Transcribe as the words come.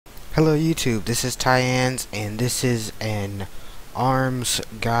Hello YouTube, this is Tyans and this is an ARMS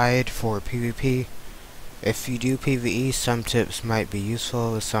guide for PvP. If you do PvE, some tips might be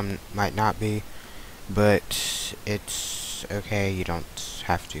useful, some might not be, but it's okay, you don't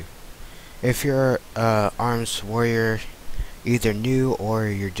have to. If you're ARMS warrior, either new or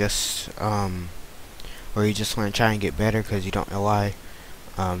you're just or you just want to try and get better because you don't know why,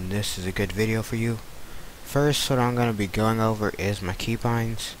 this is a good video for you. First, what I'm going to be going over is my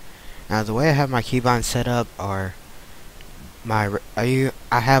keybinds. Now the way I have my keybinds set up are I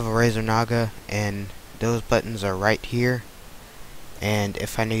have a Razer Naga and those buttons are right here, and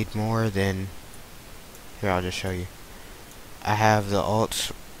if I need more, then here, I'll just show you. I have the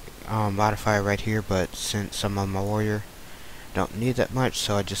alt modifier right here, but since I'm on my warrior, don't need that much,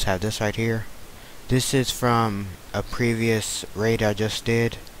 so I just have this right here. This is from a previous raid I just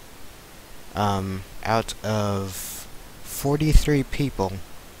did. Out of 43 people,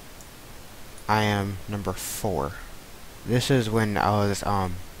 I am number 4. This is when I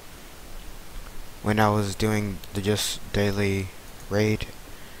was doing the just daily raid,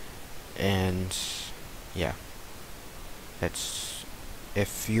 and yeah, that's,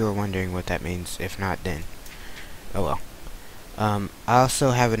 if you were wondering what that means. If not, then oh well. I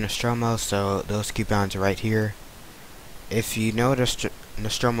also have a Nostromo, so those keybinds are right here. If you know what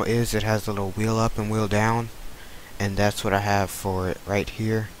Nostromo is, it has a little wheel up and wheel down, and that's what I have for it right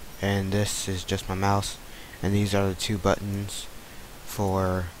here. And this is just my mouse, and these are the two buttons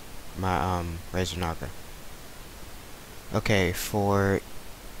for my Razer Naga. Okay,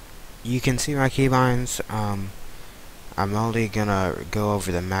 you can see my keybinds. I'm only gonna go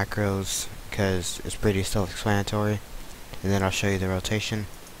over the macros because it's pretty self-explanatory, and then I'll show you the rotation.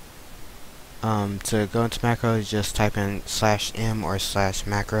 To go into macros, just type in /m or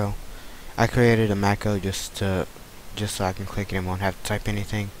 /macro. I created a macro just so I can click it and won't have to type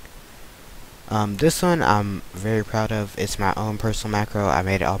anything. This one I'm very proud of. It's my own personal macro. I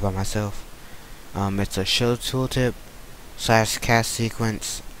made it all by myself. It's a show tooltip /cast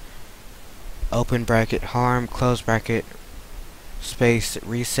sequence, open bracket harm, close bracket, space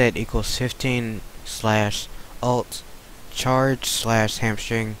reset equals 15 /alt charge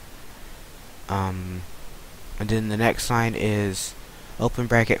 /hamstring. And then the next line is open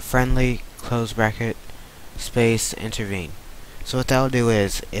bracket friendly, close bracket, space intervene. So what that'll do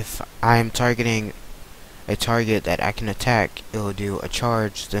is, if I'm targeting a target that I can attack, it will do a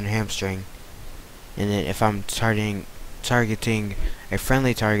charge, then a hamstring. And then if I'm targeting a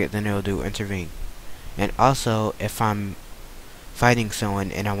friendly target, then it will do intervene. And also, if I'm fighting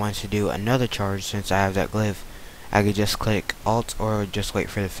someone and I want to do another charge, since I have that glyph, I could just click Alt or just wait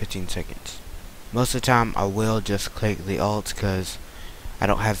for the 15 seconds. Most of the time I will just click the Alt because I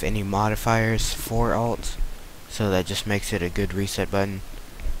don't have any modifiers for Alt, so that just makes it a good reset button.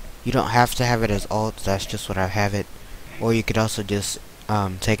 You don't have to have it as Alt, that's just what I have it. Or you could also just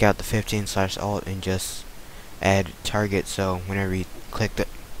take out the 15 /alt and just add target, so whenever you click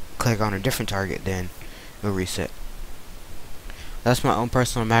on a different target, then it'll reset. That's my own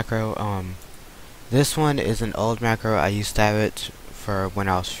personal macro. This one is an old macro. I used to have it for when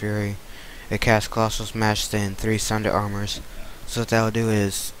I was Fury. It casts Colossal Smash, then 3 Sunder Armors. So what that'll do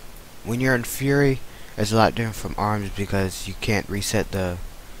is, when you're in Fury, it's a lot different from ARMS because you can't reset the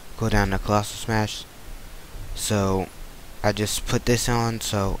cooldown of Colossal Smash. So I just put this on,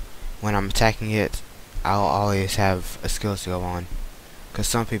 so when I'm attacking it, I'll always have a skill to go on. Because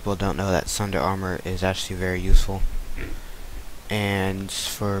some people don't know that Sunder Armor is actually very useful. And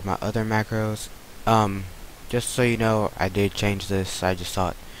for my other macros, just so you know, I did change this. I just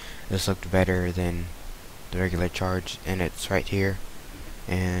thought this looked better than the regular charge, and it's right here.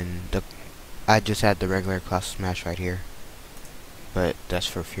 And I just had the regular Colossal Smash right here, but that's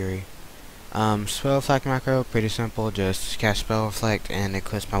for Fury. Spell Reflect macro, pretty simple. Just cast Spell Reflect and it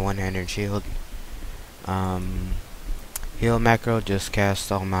clips my one-handed shield. Heal macro, just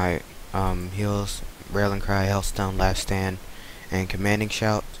cast all my heals: Rail and Cry, Hellstone, Last Stand, and Commanding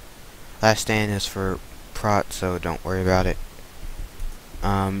Shout. Last Stand is for prot, so don't worry about it.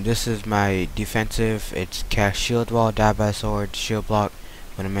 This is my defensive. It's cast Shield Wall, Die by Sword, Shield Block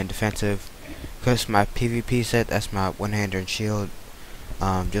when I'm in defensive. Because my PvP set, that's my one-hander shield.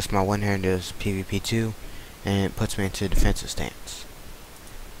 Just my one-hand is PvP 2, and it puts me into defensive stance.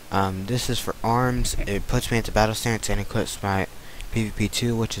 This is for ARMS. It puts me into battle stance and equips my PvP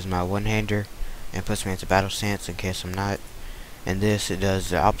 2, which is my one-hander, and puts me into battle stance in case I'm not. And this, it does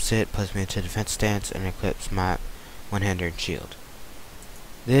the opposite, puts me into defense stance and equips my one-hander shield.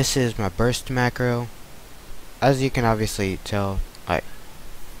 This is my burst macro. As you can obviously tell,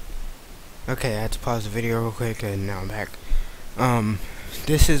 okay, I had to pause the video real quick and now I'm back.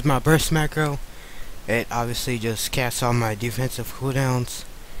 this is my burst macro. It obviously just casts all my defensive cooldowns.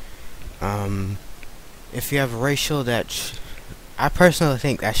 If you have a racial that I personally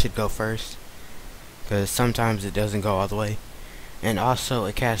think that should go first, because sometimes it doesn't go all the way. And also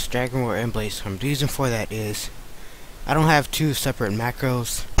it casts Dragon Roar and Blaze Storm. The reason for that is I don't have two separate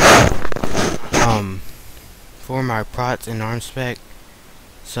macros for my prots and arm spec,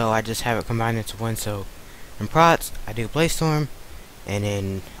 so I just have it combined into one. So in prots I do Blaze Storm, and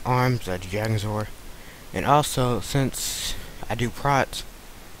in arms I do Dragon Roar. And also, since I do prots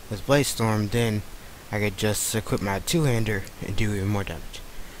with Blaze Storm, then I could just equip my two-hander and do even more damage.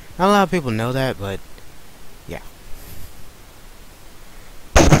 Not a lot of people know that, but yeah.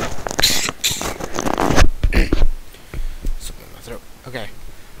 Something in my throat. Okay.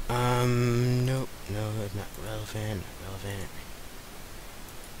 Nope, no, not relevant,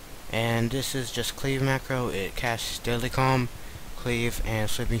 And this is just Cleave macro. It casts Deadly Calm, Cleave, and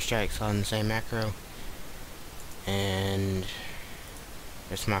Sweeping Strikes on the same macro. And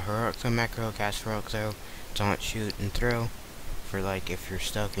it's my Heroic Throw macro, cast Heroic Throw, Taunt, Shoot, and Throw, for like if you're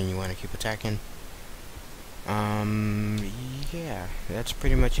stuck and you want to keep attacking. Yeah, that's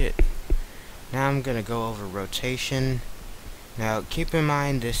pretty much it. Now I'm gonna go over rotation. Now keep in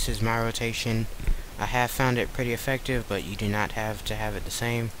mind this is my rotation. I have found it pretty effective, but you do not have to have it the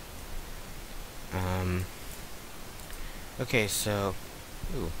same. Okay, so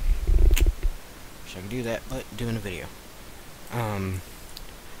ooh. Wish I could do that, but doing a video.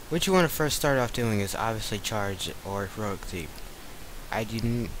 What you want to first start off doing is obviously charge or heroic leap. I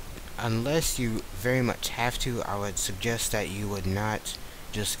didn't, unless you very much have to, I would suggest that you would not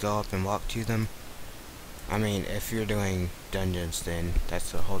just go up and walk to them. I mean, if you're doing dungeons, then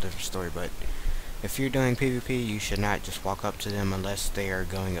that's a whole different story, but if you're doing PvP, you should not just walk up to them unless they are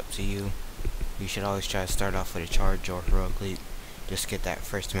going up to you. You should always try to start off with a charge or heroic leap, just get that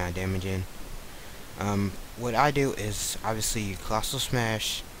first amount of damage in. What I do is obviously Colossal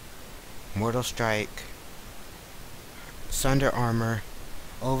Smash, Mortal Strike, Sunder Armor,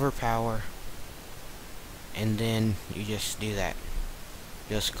 Overpower, and then you just do that.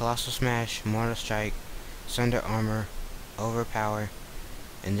 Just Colossal Smash, Mortal Strike, Sunder Armor, Overpower,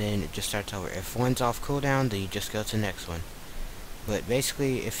 and then it just starts over. If one's off cooldown, then you just go to the next one. But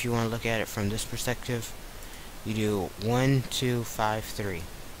basically, if you want to look at it from this perspective, you do 1, 2, 5, 3,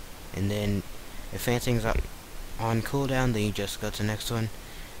 and then if anything's up on cooldown, then you just go to the next one.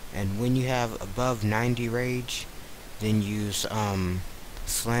 And when you have above 90 rage, then use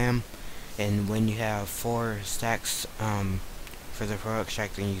slam. And when you have 4 stacks for the heroic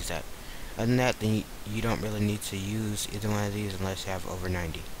strike, then use that. Other than that, then you don't really need to use either one of these unless you have over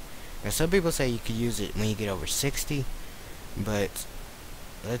 90. Now some people say you could use it when you get over 60, but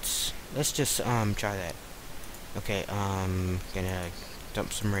let's just try that. Okay, gonna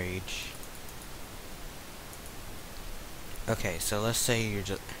dump some rage. Okay, so let's say you're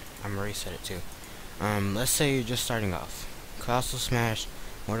just, I'm gonna reset it too. Let's say you're just starting off. Colossal Smash,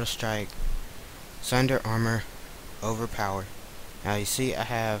 Mortal Strike, Sunder Armor, Overpower. Now you see I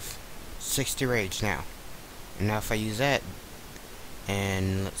have 60 rage now. And now if I use that,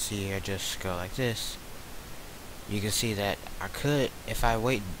 and let's see, I just go like this, you can see that I could, if I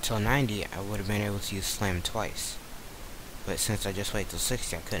wait till 90, I would have been able to use slam twice. But since I just wait till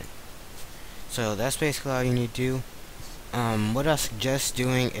 60, I couldn't. So that's basically all you need to do. What I suggest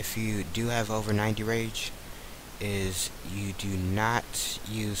doing if you do have over 90 rage is you do not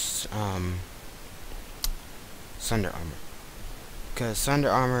use Sunder Armor. Because Sunder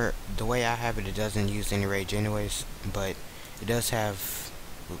Armor, the way I have it, it doesn't use any rage anyways, but it does have,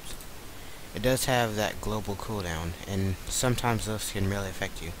 oops, it does have that global cooldown, and sometimes those can really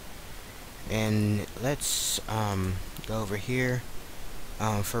affect you. And let's go over here.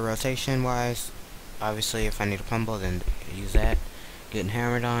 For rotation wise, obviously if I need a pummel, then use that. Getting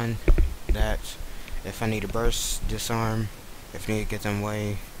hammered on, that. If I need to burst, disarm. If I need to get them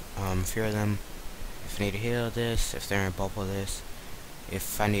away, fear them. If I need to heal, this. If they're in bubble, this.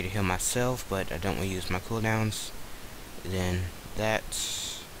 If I need to heal myself, but I don't want to use my cooldowns, then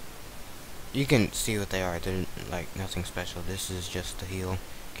that's, you can see what they are. They're like nothing special. This is just the heal, in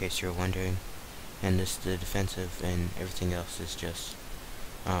case you're wondering, and this is the defensive, and everything else is just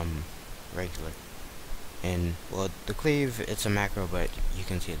regular. And well, the cleave, it's a macro, but you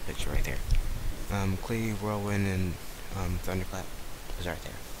can see the picture right there. Cleave, whirlwind, and thunderclap is right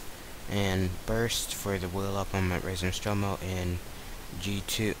there. And burst for the wheel up on my Razor Stromo, and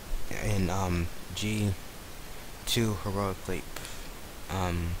G2 and G2 heroic leap.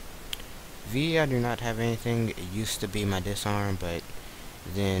 V, I do not have anything. It used to be my disarm, but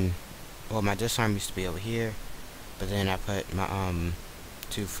then, well, my disarm used to be over here, but then I put my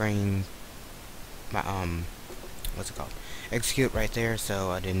to frame my what's it called, execute right there,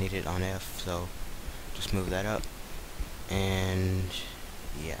 so I didn't need it on F, so just move that up. And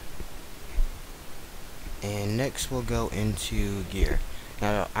yeah, and next we'll go into gear.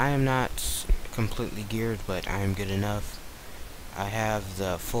 Now I am not completely geared, but I am good enough. I have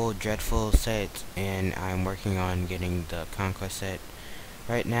the full Dreadful set, and I'm working on getting the Conquest set.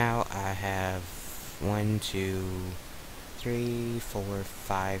 Right now I have 1, 2, 3, 4,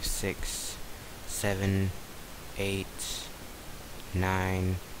 5, 6, 7, 8,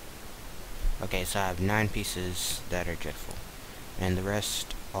 9. Okay, so I have 9 pieces that are Dreadful, and the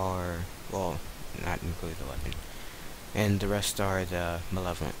rest are, well, not include the weapon, and the rest are the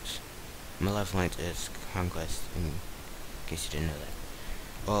Malevolent. Malevolent is Conquest, in case you didn't know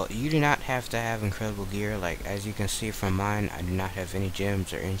that. Well, you do not have to have incredible gear. Like, as you can see from mine, I do not have any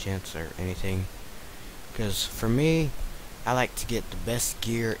gems or enchants or anything, because for me, I like to get the best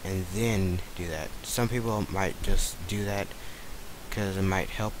gear and then do that. Some people might just do that because it might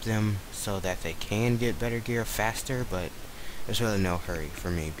help them so that they can get better gear faster, but there's really no hurry for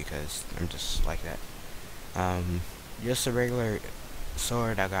me because I'm just like that. Just a regular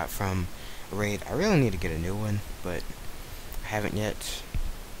sword I got from a raid. I really need to get a new one, but I haven't yet.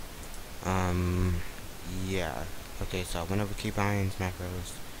 Yeah. Okay, so I went over keybinds,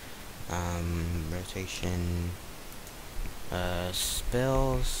 macros, rotation,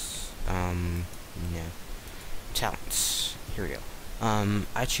 spells, yeah, talents. Here we go.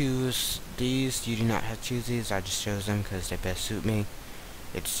 I choose these. You do not have to choose these. I just chose them because they best suit me.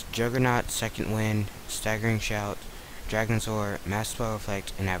 It's Juggernaut, Second Wind, Staggering Shout, Dragon's Roar, Mass Spell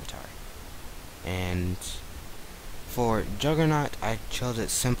Reflect, and Avatar. And for Juggernaut, I chose it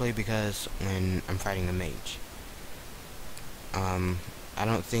simply because when I'm fighting a mage. I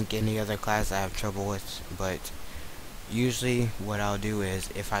don't think any other class I have trouble with, but usually what I'll do is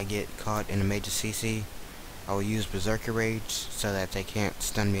if I get caught in a mage's CC, I will use Berserker Rage so that they can't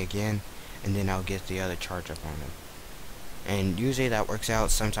stun me again, and then I'll get the other charge up on them. And usually that works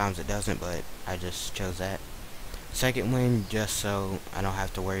out, sometimes it doesn't, but I just chose that. Second Wind, just so I don't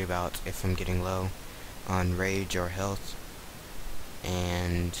have to worry about if I'm getting low on rage or health.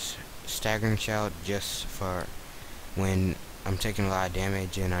 And Staggering Shout, just for when I'm taking a lot of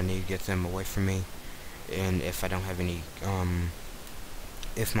damage and I need to get them away from me. And if I don't have any,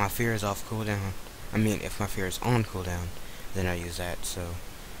 if my fear is off cooldown, if my fear is on cooldown, then I use that so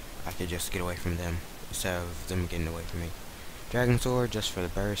I could just get away from them instead of them getting away from me. Dragon's Roar, just for the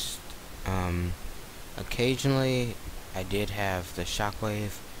burst. Occasionally I did have the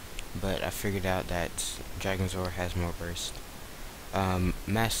Shockwave, but I figured out that Dragon's Roar has more burst.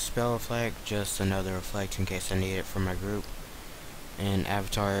 Mass Spell Reflect, just another reflect in case I need it for my group. And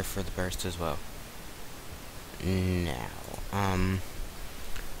Avatar for the burst as well. Now,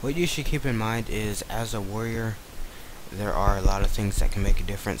 what you should keep in mind is, as a warrior, there are a lot of things that can make a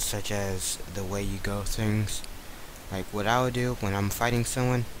difference, such as the way you go things. Like what I would do when I'm fighting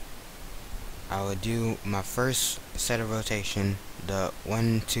someone, I would do my first set of rotation, the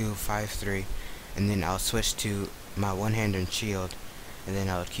 1, 2, 5, 3, and then I'll switch to my one-handed shield, and then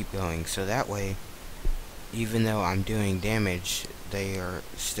I would keep going. So that way, even though I'm doing damage, they are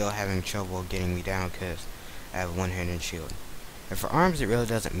still having trouble getting me down because I have a one-handed shield. And for arms, it really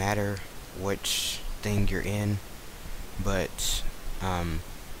doesn't matter which thing you're in, but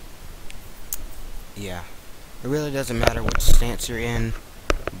yeah, it really doesn't matter which stance you're in,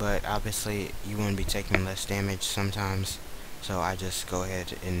 but obviously you want to be taking less damage sometimes, so I just go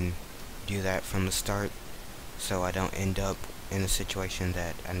ahead and do that from the start so I don't end up in a situation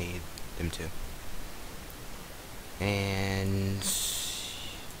that I need them to. And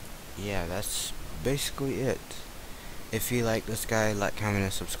yeah, that's basically it. If you like this guy, like, comment,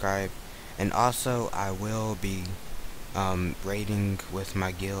 and subscribe. And also, I will be raiding with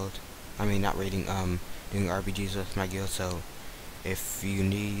my guild. Not raiding, doing RBGs with my guild. So if you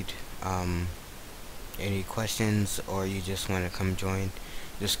need any questions or you just want to come join,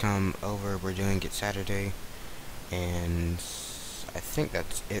 just come over. We're doing it Saturday, and I think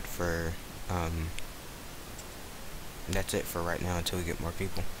that's it for right now until we get more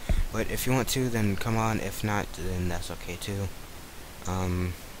people. But if you want to, then come on. If not, then that's okay too.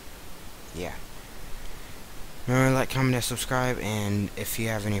 Yeah. Remember, like, comment, and subscribe. And if you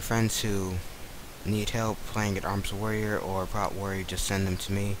have any friends who need help playing at Arms Warrior or Prot Warrior, just send them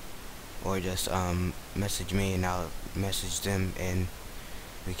to me, or just message me and I'll message them, and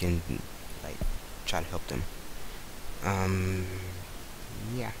we can, like, try to help them.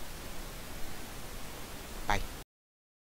 Yeah.